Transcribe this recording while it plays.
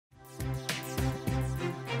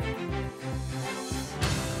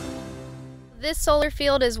This solar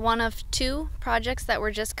field is one of two projects that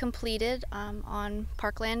were just completed on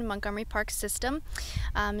Parkland Montgomery Parks system.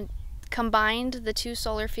 Combined, the two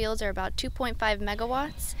solar fields are about 2.5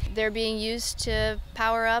 megawatts. They're being used to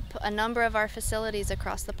power up a number of our facilities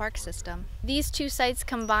across the park system. These two sites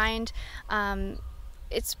combined,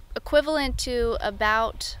 it's equivalent to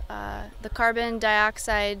about the carbon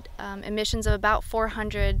dioxide emissions of about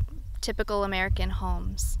 400 typical American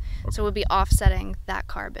homes. Okay. So we'll be offsetting that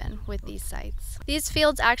carbon with these sites. These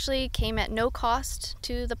fields actually came at no cost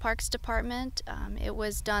to the Parks Department. It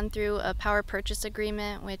was done through a power purchase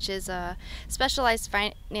agreement, which is a specialized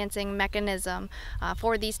financing mechanism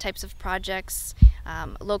for these types of projects.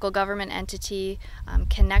 Local government entity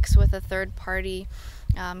connects with a third party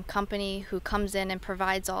company who comes in and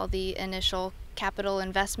provides all the initial capital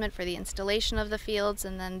investment for the installation of the fields,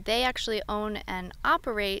 and then they actually own and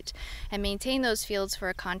operate and maintain those fields for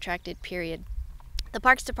a contracted period. The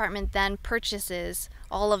Parks Department then purchases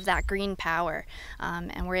all of that green power,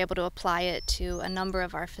 and we're able to apply it to a number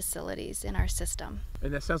of our facilities in our system.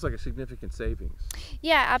 And that sounds like a significant savings.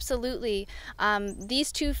 Yeah, absolutely.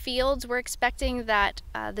 These two fields, we're expecting that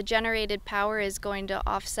the generated power is going to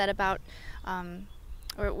offset about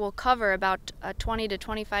or it will cover about 20 to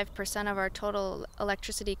 25% of our total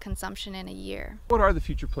electricity consumption in a year. What are the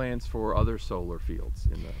future plans for other solar fields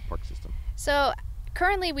in the park system? So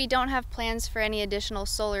currently we don't have plans for any additional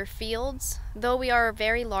solar fields, though we are a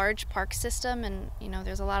very large park system, and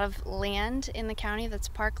there's a lot of land in the county that's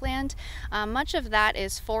parkland. Much of that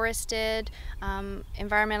is forested,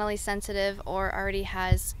 environmentally sensitive, or already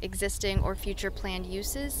has existing or future planned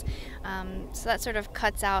uses. So that sort of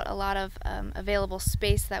cuts out a lot of available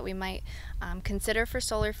space that we might consider for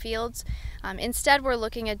solar fields. Instead, we're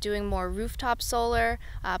looking at doing more rooftop solar,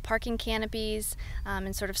 parking canopies,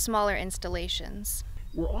 and sort of smaller installations.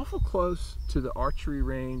 We're awful close to the archery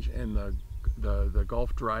range and the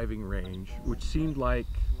golf driving range, which seemed like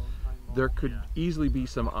there could easily be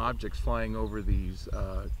some objects flying over these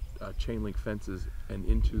chain link fences and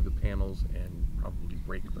into the panels and probably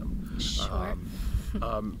break them. Sure.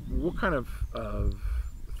 What kind of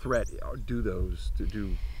threat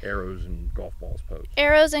do arrows and golf balls pose?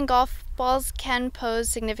 Arrows and golf balls can pose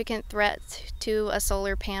significant threats to a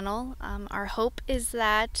solar panel. Our hope is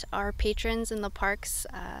that our patrons in the parks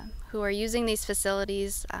who are using these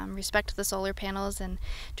facilities respect the solar panels and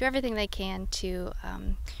do everything they can to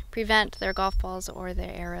prevent their golf balls or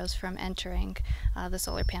their arrows from entering the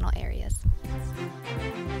solar panel areas.